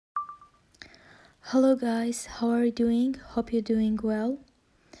Hello guys, how are you doing? Hope you're doing well.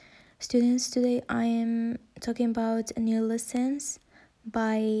 Students, today I am talking about new lessons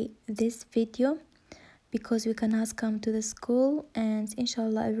by this video because we cannot come to the school, and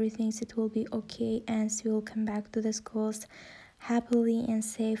inshallah everything it will be okay and we will come back to the schools happily and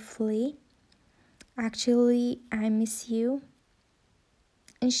safely. Actually, I miss you.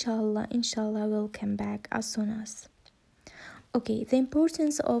 Inshallah we'll come back as soon as. Okay, the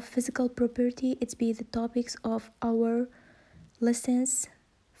importance of physical property, it's be the topics of our lessons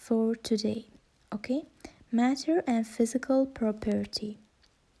for today. Okay, matter and physical property.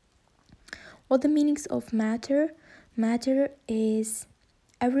 What the meanings of matter? Matter is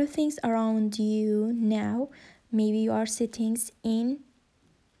everything's around you now. Maybe you are sitting in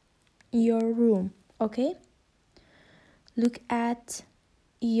your room. Okay, look at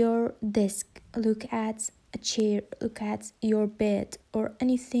your desk, look at a chair, look at your bed, or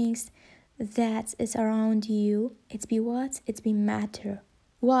anything that is around you. It's be what? It's be matter.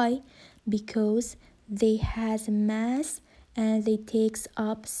 Why? Because they has mass and they takes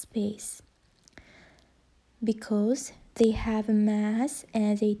up space. Because they have mass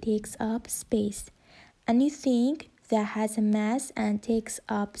and they takes up space. Anything that has a mass and takes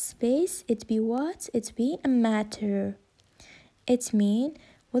up space, it be what? It be a matter. It mean,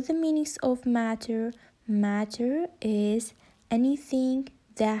 what the meanings of matter? Matter is anything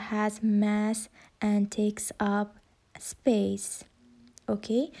that has mass and takes up space.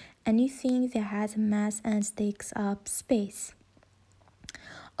 Okay, anything that has mass and takes up space.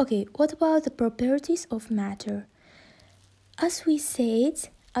 Okay, what about the properties of matter? As we said,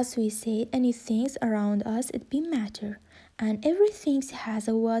 anything around us, it be matter, and everything has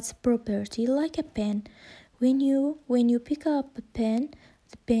a what property, like a pen. When you pick up a pen,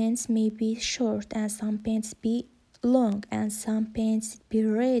 the pens may be short and some pens be long, and some pens be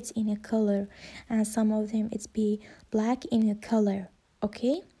red in a color, and some of them it be black in a color.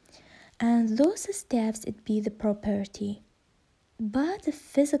 Okay, and those steps it be the property. But the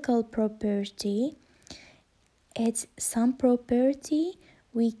physical property, it's some property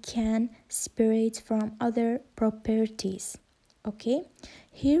we can separate from other properties. Okay,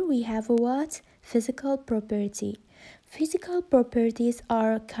 here we have a what? Physical property. Physical properties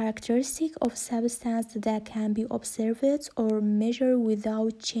are characteristics of substance that can be observed or measured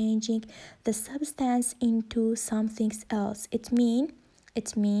without changing the substance into something else. It mean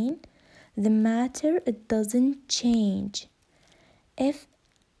the matter, it doesn't change. If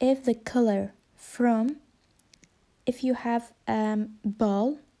the color from, if you have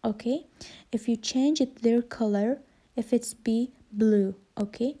ball, okay, if you change it their color, if it's be blue,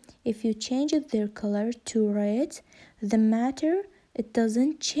 okay, if you change it their color to red, the matter, it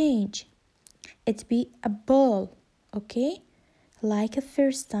doesn't change. It be a ball, okay, like a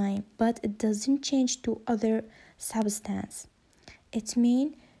first time, but it doesn't change to other substance. It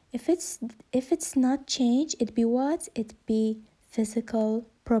mean, if it's not change, it be what? It be physical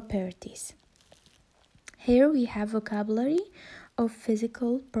properties. Here we have vocabulary of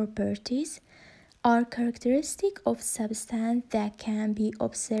physical properties are characteristic of substance that can be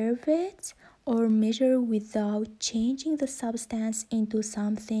observed or measured without changing the substance into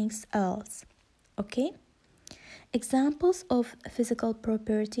something else. Okay? Examples of physical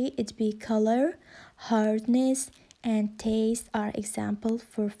property, it be color, hardness, and taste are examples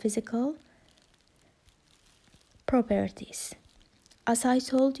for physical properties. As I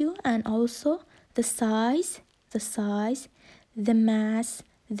told you, and also the size, the mass,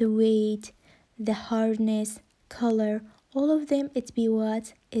 the weight, the hardness, color, all of them, it be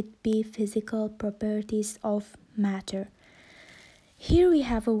what? It be physical properties of matter. Here we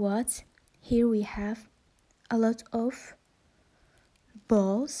have a what? Here we have a lot of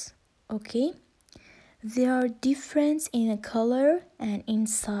balls, okay? They are different in color and in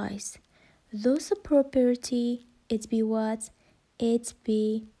size. Those property, it be what? It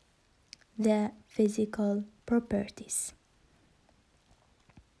be the physical properties.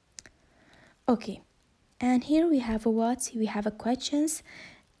 Okay, and here we have a what? We have a questions.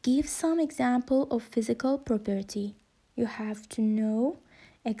 Give some example of physical property. You have to know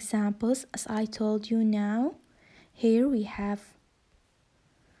examples as I told you now. Here we have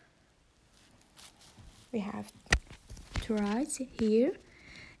to write here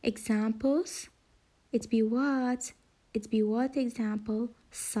examples. It be what? It be what example?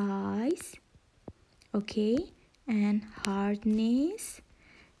 Size, okay, and hardness.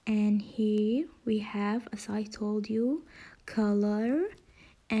 And here we have, as I told you, color,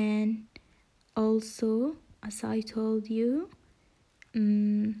 and also, as I told you,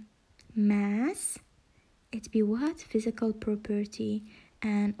 mass. It be what? Physical property.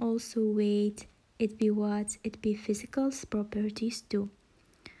 And also weight, It be what? It be physical properties too.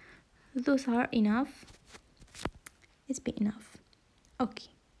 Those are enough. It's be enough.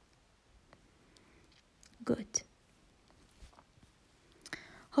 Okay. Good.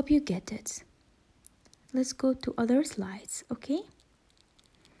 Hope you get it. Let's go to other slides, okay?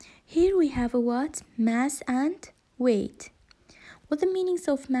 Here we have a what? Mass and weight. What the meanings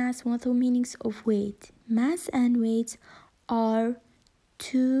of mass? What the meanings of weight? Mass and weight are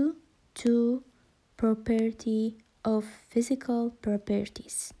two property of physical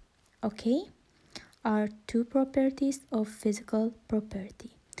properties. Okay? Are two properties of physical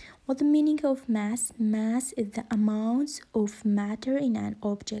property. What the meaning of mass? Mass is the amount of matter in an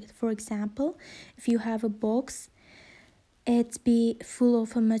object. For example, if you have a box, it be full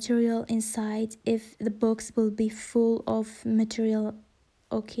of a material inside. If the box will be full of material,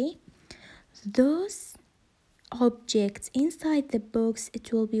 okay, those objects inside the box,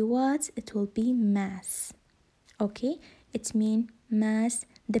 it will be what? It will be mass. Okay, it means mass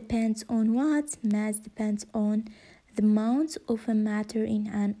depends on what? Mass depends on the amount of a matter in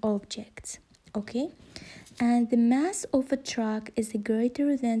an object. Okay, and the mass of a truck is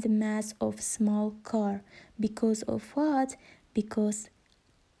greater than the mass of a small car. Because of what? Because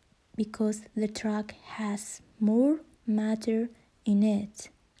the truck has more matter in it.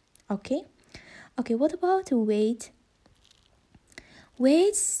 Okay, what about weight?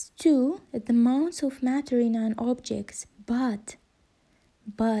 Weights too the amount of matter in an object, but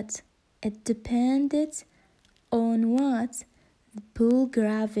it depended on what? The pull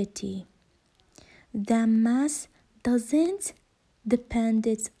gravity. The mass doesn't depend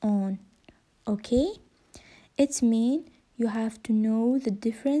it on. Okay, it means you have to know the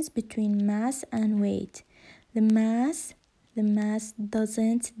difference between mass and weight. The mass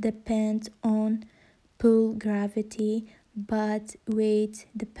doesn't depend on pull gravity, but weight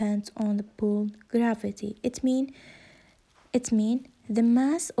depends on the pull gravity. It mean the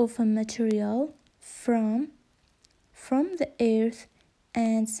mass of a material from the earth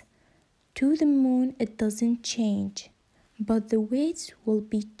and to the moon, it doesn't change, but the weight will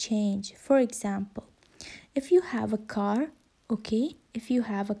be changed. For example, if you have a car, okay, if you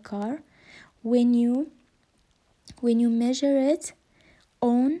have a car, when you measure it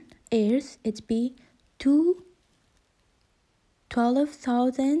on earth, it be 12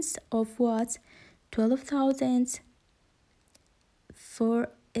 thousandths of what? 12 thousandths for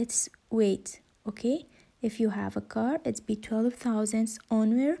its weight. Okay, if you have a car, it's be 12 thousandths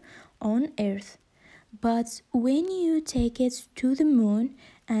on where? On earth. But when you take it to the moon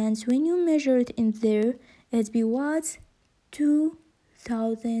and when you measure it in there, it be what? 2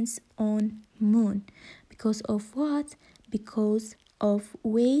 thousandths on moon. Because of what? Because of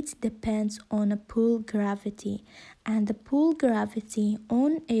weight depends on a pull gravity, and the pull gravity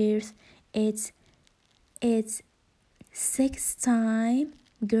on earth, it's 6 times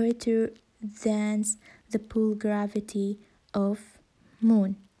greater than the pull gravity of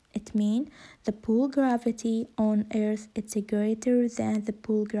moon. It means the pull gravity on earth, it's greater than the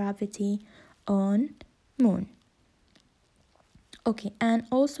pull gravity on moon. Okay, and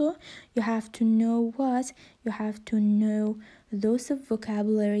also you have to know what? You have to know those of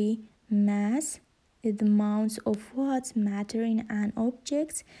vocabulary. Mass is the amount of what? Matter in an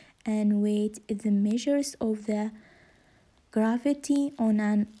object, and weight is the measures of the gravity on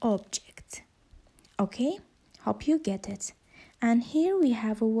an object. Okay, hope you get it. And here we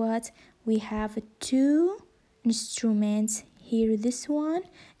have a what? We have two instruments. Here this one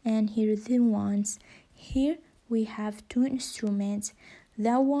and here the ones. Here we have two instruments.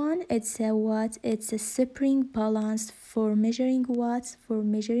 That one, it's a what? It's a spring balance for measuring what? For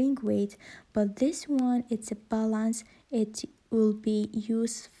measuring weight. But this one, it's a balance. It will be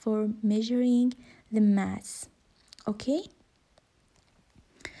used for measuring the mass. Okay?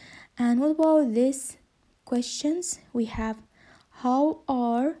 And what about these questions? We have how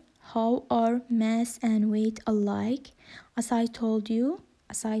are mass and weight alike? As I told you,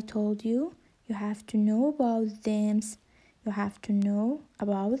 you have to know about them. You have to know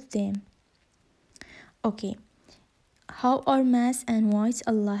about them. Okay. How are mass and weight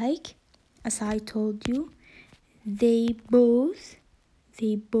alike? As I told you, they both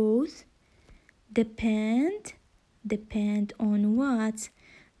depend on what?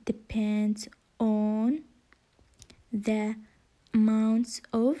 Depend on the amounts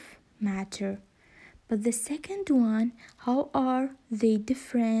of matter. But the second one, how are they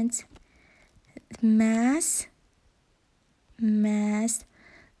different? Mass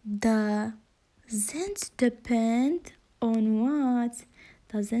doesn't depend on what?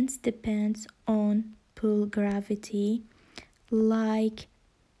 Doesn't depend on pull gravity like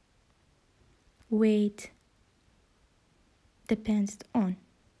weight depends on.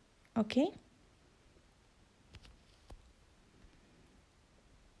 Okay.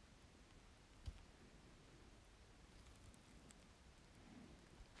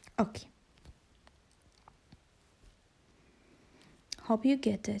 Okay. Hope you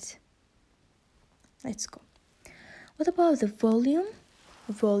get it. Let's go. What about the volume?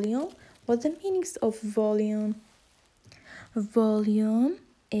 Volume. What the meanings of volume? Volume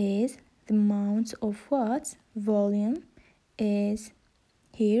is the amount of what? Volume is,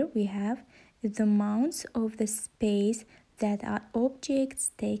 here we have the amount of the space that our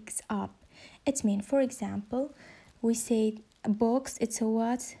object takes up. It means, for example, we say a box, it's a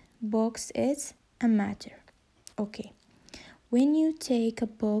what? Box is a matter. Okay. When you take a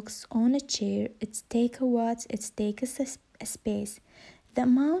box on a chair, it's take a what? It's take a space. The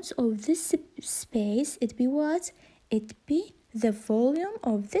amount of this space, it be what? It be the volume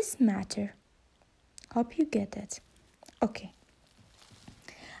of this matter. Hope you get it. Okay.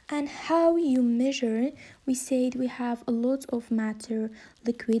 And how you measure, we said we have a lot of matter,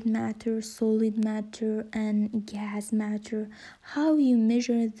 liquid matter, solid matter, and gas matter. How you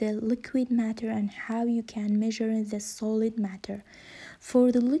measure the liquid matter and how you can measure the solid matter. For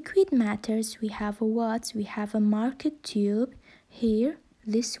the liquid matters, we have a what? We have a market tube. Here,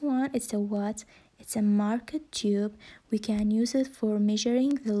 this one, it's a what? It's a market tube. We can use it for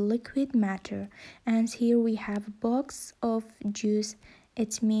measuring the liquid matter. And here we have a box of juice.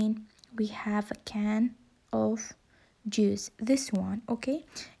 It means we have a can of juice. This one, okay?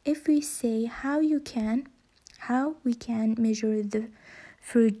 If we say how we can measure the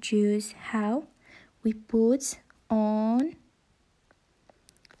fruit juice, how? We put on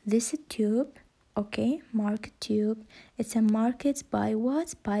this tube, okay, market tube. It's a market by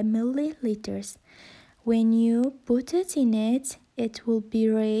what? By milliliters. When you put it in it, it will be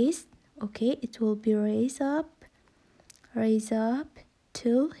raised, okay? It will be raised up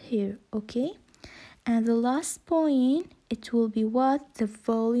till here, okay? And the last point, it will be what? The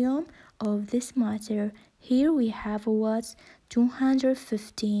volume of this matter. Here we have what?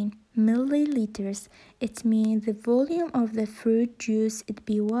 215 milliliters. It means the volume of the fruit juice, it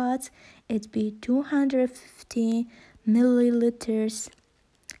be what? It be 215 milliliters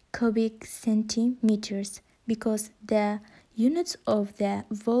cubic centimeters, because the units of the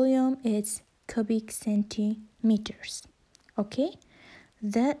volume is cubic centimeters. Okay,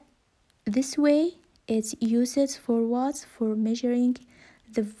 this way it's used for what? For measuring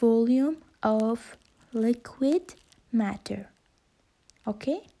the volume of liquid matter.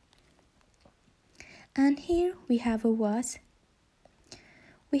 Okay, and here we have a what?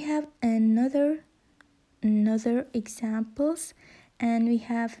 We have another examples, and we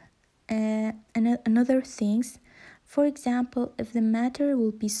have another things. For example, if the matter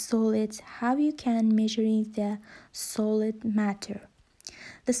will be solid, how you can measuring the solid matter?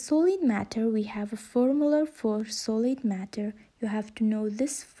 The solid matter, we have a formula for solid matter. You have to know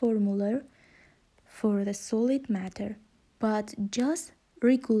this formula for the solid matter, but just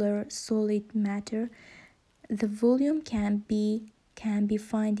regular solid matter, the volume can be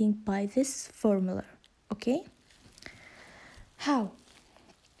finding by this formula. Okay, how?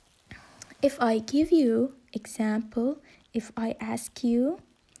 If I give you example, if I ask you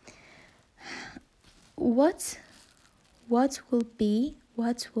what will be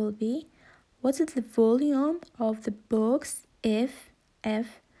what is the volume of the box if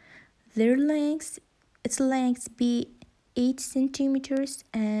their length, its length be 8 centimeters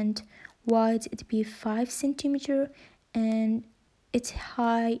and wide it be 5 centimeters and its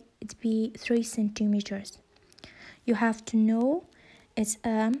height it be 3 centimeters. You have to know it's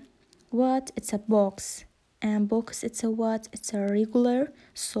what? It's a box, and box it's a what? It's a regular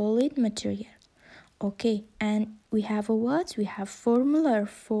solid material. Okay, and we have a what? We have formula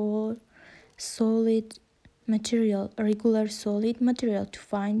for solid material, regular solid material, to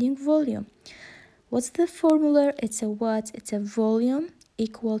finding volume. What's the formula? It's a what? It's a volume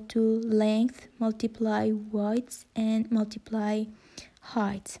equal to length multiply width and multiply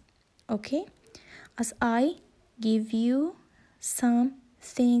height. Okay, as I give you some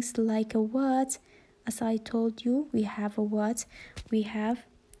things like a what, as I told you, we have a what? We have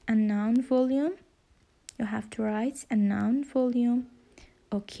a noun volume. You have to write a noun volume.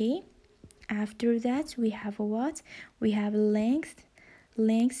 Okay, after that we have a what? We have length.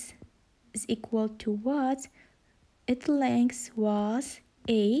 Length is equal to what? Its length was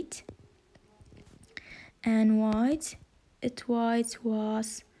 8 and width, its width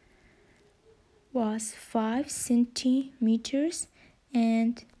was 5 centimeters.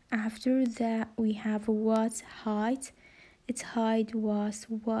 And after that we have what? Height. Its height was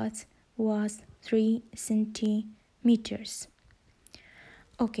what? was 3 centimeters.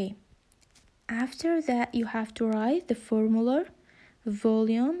 Okay, after that you have to write the formula.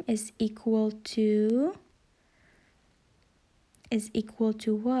 Volume is equal to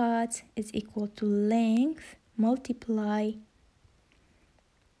what? Is equal to length multiply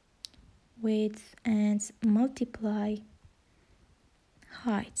width and multiply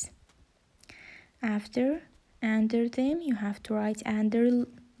height. After under them you have to write under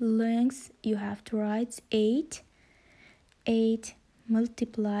length, you have to write 8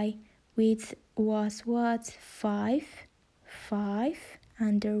 multiply width was what? 5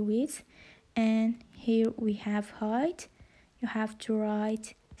 under width, and here we have height, you have to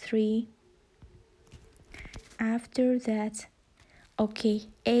write 3. After that, okay,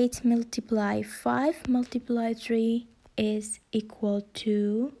 8 multiply 5 multiply 3 is equal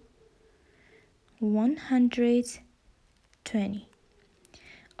to 120.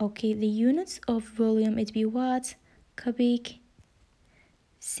 Okay, the units of volume it be what? Cubic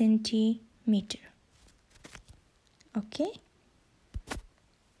centimeter. Okay,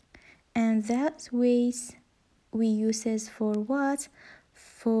 and that ways we uses for what?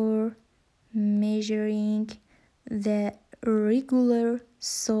 For measuring the regular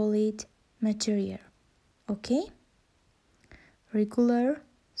solid material. Okay, regular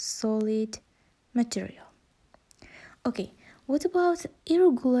solid material. Okay, what about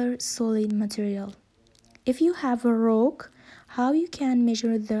irregular solid material? If you have a rock, how you can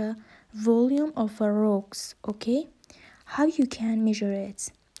measure the volume of a rocks? Okay, how you can measure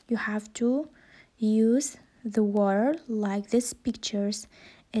it? You have to use the water like this pictures.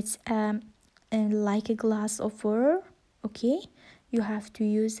 It's like a glass of water. Okay, you have to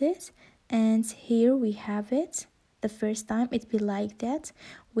use it, and here we have it. The first time it be like that.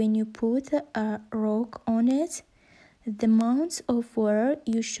 When you put a rock on it, the amount of water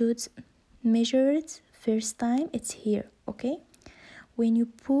you should measure it first time it's here. Okay, when you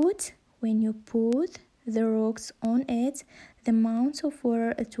put the rocks on it, the amount of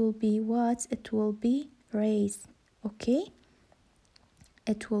water it will be what? It will be raised. Okay,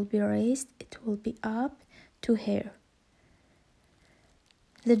 it will be raised, it will be up to here.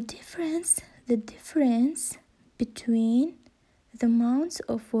 The difference between the amount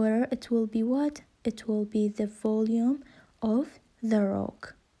of water, it will be what? It will be the volume of the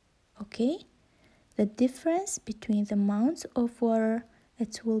rock. Okay, the difference between the amount of water,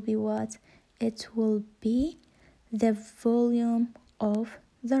 it will be what? It will be the volume of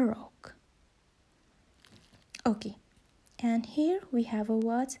the rock. Okay, and here we have a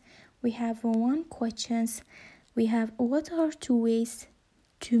what? We have one questions. We have what are 2 ways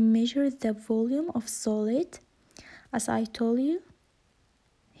to measure the volume of solid? As I told you,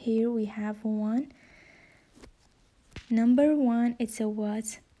 here we have one. Number 1, it's a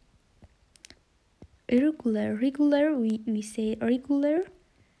what? Irregular. Regular, we say regular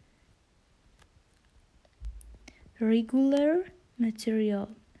material,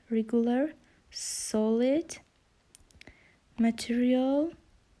 regular solid material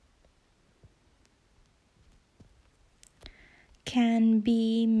can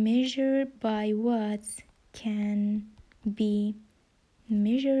be measured by what? Can be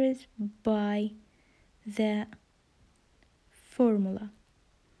measured by the formula.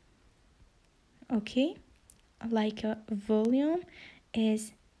 Okay, like a volume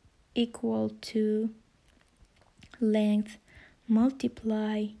is equal to length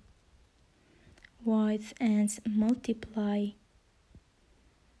multiply width and multiply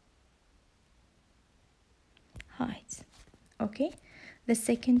height. Okay, the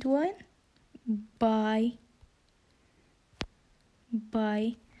second one by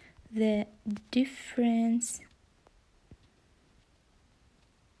the difference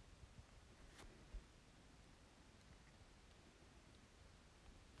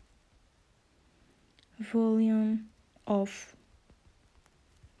volume of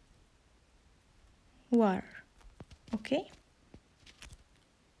water. Okay,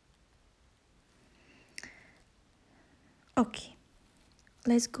 okay,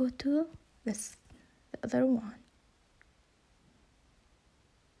 let's go to the other one.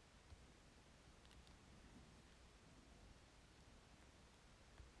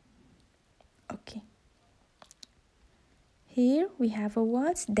 Okay, here we have a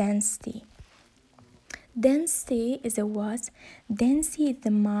what? Density. Density is a what? Density is the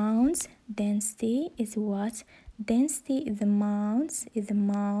amount. Density is what? Density is the amount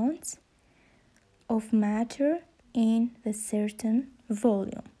of matter in the certain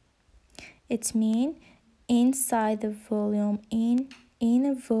volume. It means inside the volume, in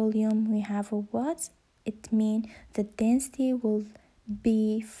a volume we have a what? It means the density will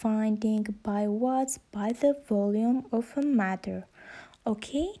be finding by what? By the volume of a matter.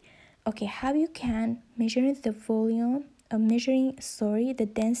 Okay, how you can measure the volume, the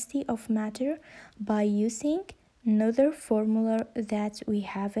density of matter by using another formula that we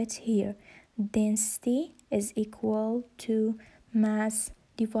have it here. Density is equal to mass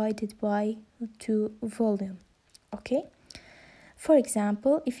divided by volume. Okay, for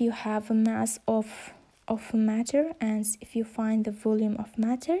example, if you have a mass of matter, and if you find the volume of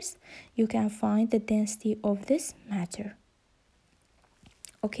matters, you can find the density of this matter.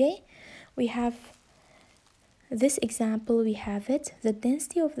 Okay, we have this example, we have it, the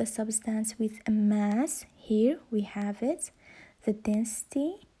density of the substance with a mass. Here we have it, the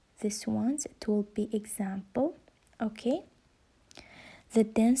density, this one, it will be example. Okay, the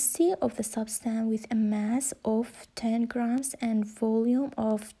density of the substance with a mass of 10 grams and volume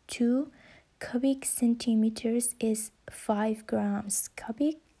of 2 cubic centimeters is 5 grams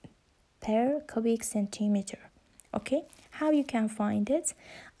cubic per cubic centimeter. Okay, how you can find it?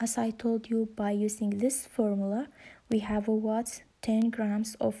 As I told you, by using this formula, we have a what? 10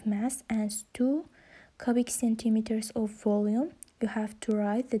 grams of mass and 2 cubic centimeters of volume. You have to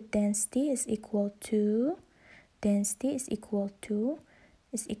write the density is equal to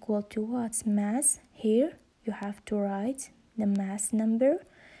what? Mass. Here you have to write the mass number.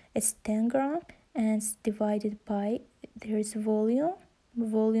 It's 10 grams and divided by, there is volume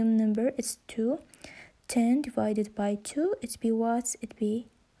number is 2. 10 divided by 2, it be what? It be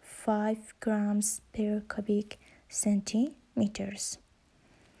 5 grams per cubic centimeters.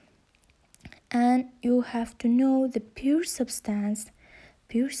 And you have to know the pure substance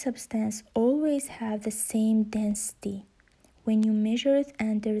always have the same density when you measure it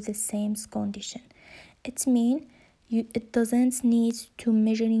under the same condition. It means it doesn't need to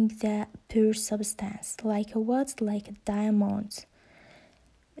measuring the pure substance like a what? Like a diamond.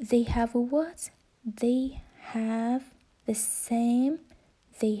 They have a what? They have the same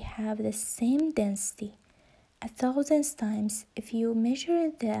density 1,000 times. If you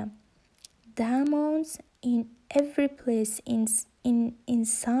measure the diamonds in every place in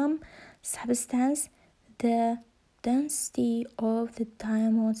some substance, the density of the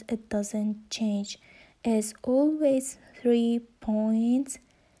diamonds, it doesn't change. It's always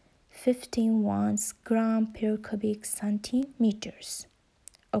 3.51 gram per cubic centimeters.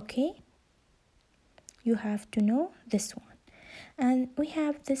 Okay, you have to know this one. And we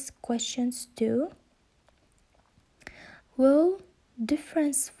have this questions too. Will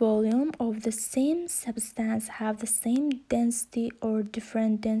different volume of the same substance have the same density or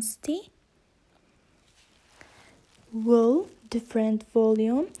different density? Will different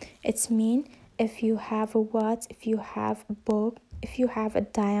volume, it's mean if you have a what? If you have a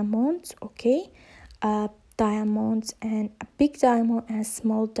diamond, okay, diamonds and a big diamond and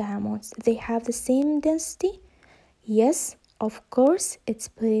small diamonds, they have the same density? Yes, of course, it's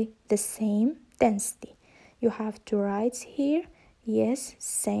the same density. You have to write here, yes,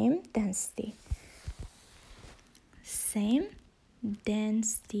 same density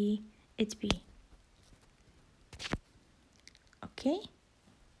it be. Okay,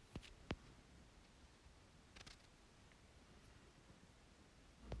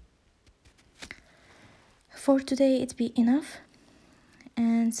 for today it be enough,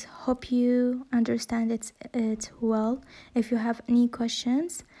 and hope you understand it well. If you have any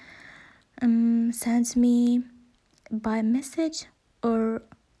questions, send me by message or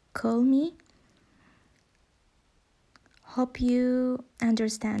call me. Hope you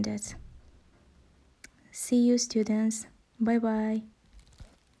understand it. See you, students. Bye bye.